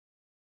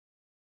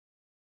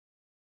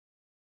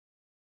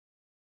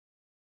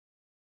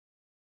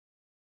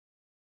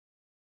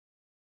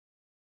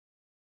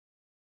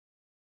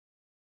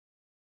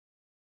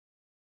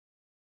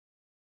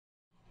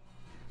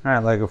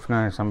Alright, Lego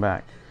fanatics, I'm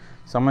back.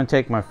 So I'm going to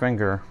take my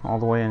finger all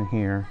the way in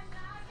here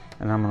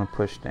and I'm going to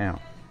push down.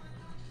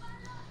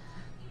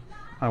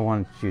 I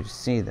wanted you to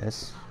see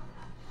this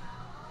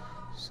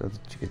so that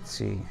you could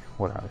see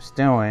what I was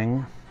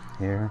doing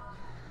here.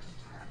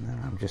 And then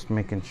I'm just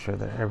making sure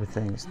that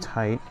everything is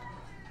tight,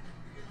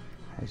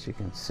 as you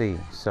can see.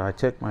 So I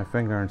took my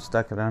finger and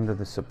stuck it under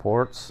the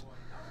supports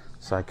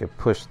so I could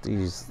push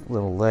these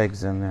little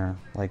legs in there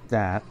like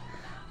that.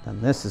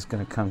 Then this is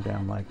going to come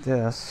down like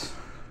this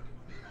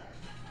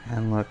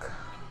and look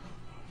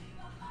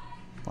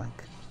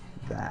like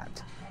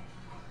that.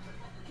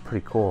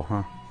 Pretty cool,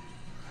 huh?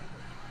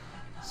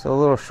 So a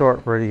little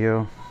short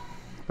video,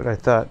 but I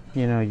thought,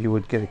 you know, you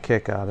would get a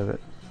kick out of it.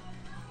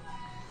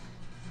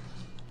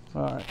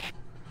 Alright.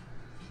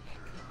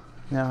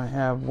 Now I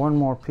have one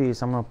more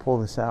piece. I'm going to pull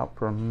this out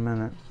for a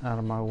minute out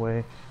of my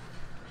way.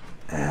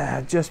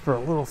 Just for a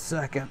little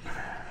second,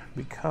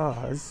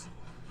 because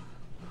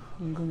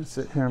I'm going to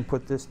sit here and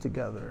put this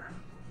together.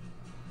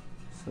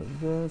 So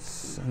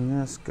this and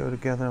this go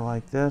together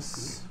like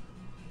this.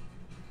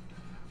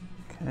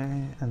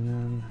 Okay, and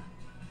then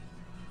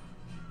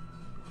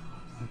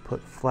I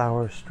put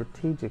flowers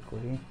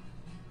strategically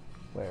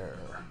where.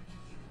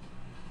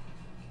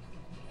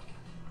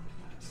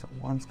 So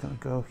one's going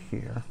to go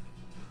here.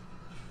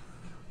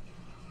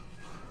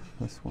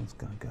 This one's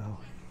going to go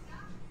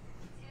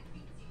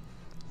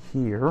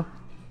here.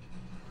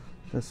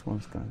 This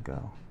one's going to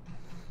go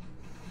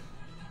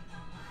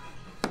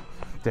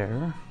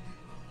there.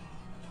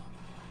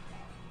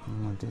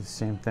 I'm going to do the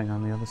same thing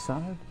on the other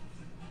side.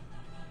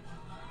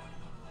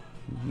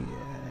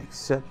 Yeah,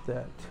 except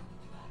that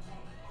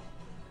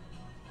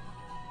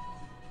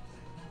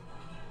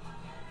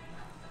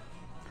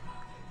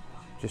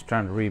just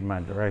trying to read my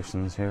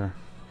directions here.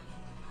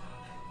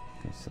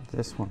 Okay, so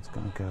this one's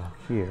going to go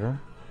here.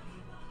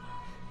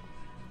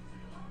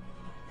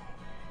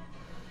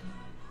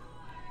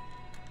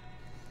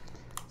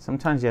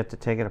 Sometimes you have to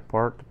take it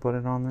apart to put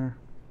it on there,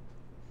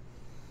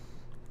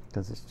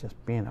 because it's just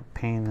being a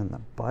pain in the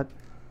butt.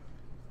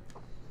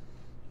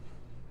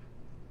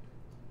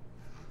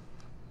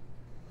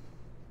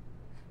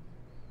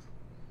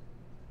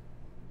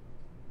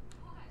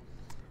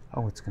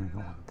 Oh, it's going to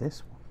go on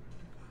this one.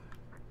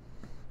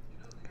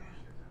 Okay,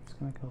 it's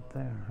going to go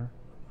there.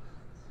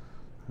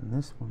 And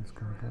this one's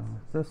going to go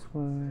this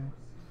way. And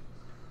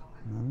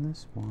then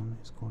this one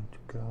is going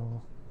to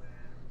go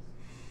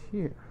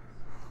here.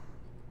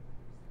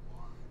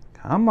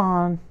 Come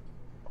on.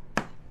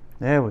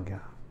 There we go.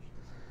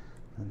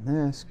 And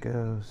this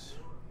goes.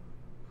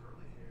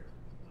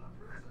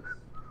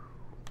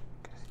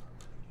 Okay.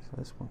 So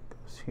this one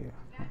goes here.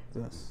 Like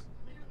this.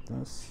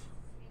 This.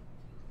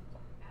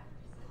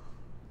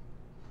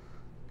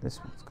 This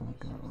one's going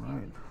to go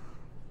right.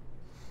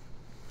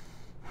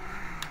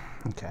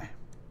 Okay.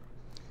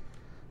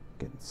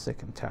 Getting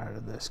sick and tired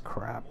of this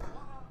crap,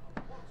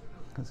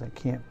 because I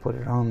can't put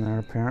it on there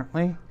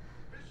apparently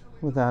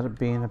without it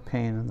being a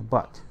pain in the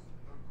butt.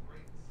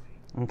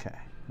 Okay,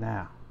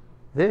 now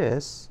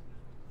this,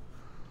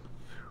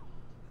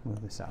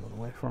 move this out of the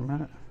way for a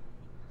minute.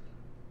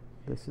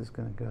 This is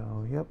going to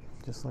go, yep,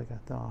 just like I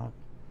thought,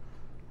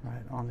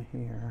 right on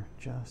here,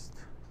 just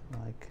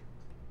like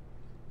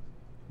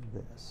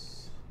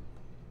this.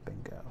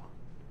 Bingo.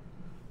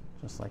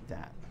 Just like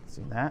that.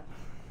 See that?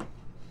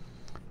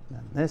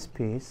 Then this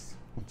piece,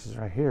 which is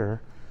right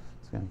here,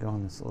 is going to go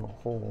in this little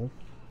hole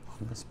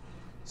on this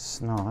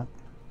snot.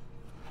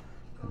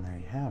 And there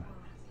you have it.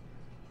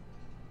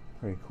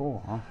 Pretty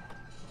cool, huh?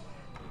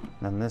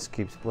 Then this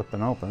keeps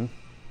flipping open.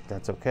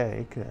 That's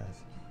okay,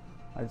 because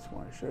I just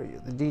want to show you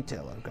the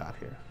detail I've got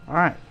here.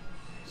 Alright,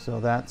 so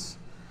that's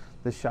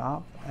the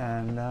shop,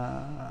 and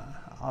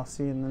I'll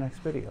see you in the next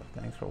video.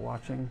 Thanks for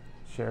watching.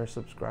 Share,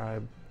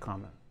 subscribe,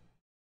 comment.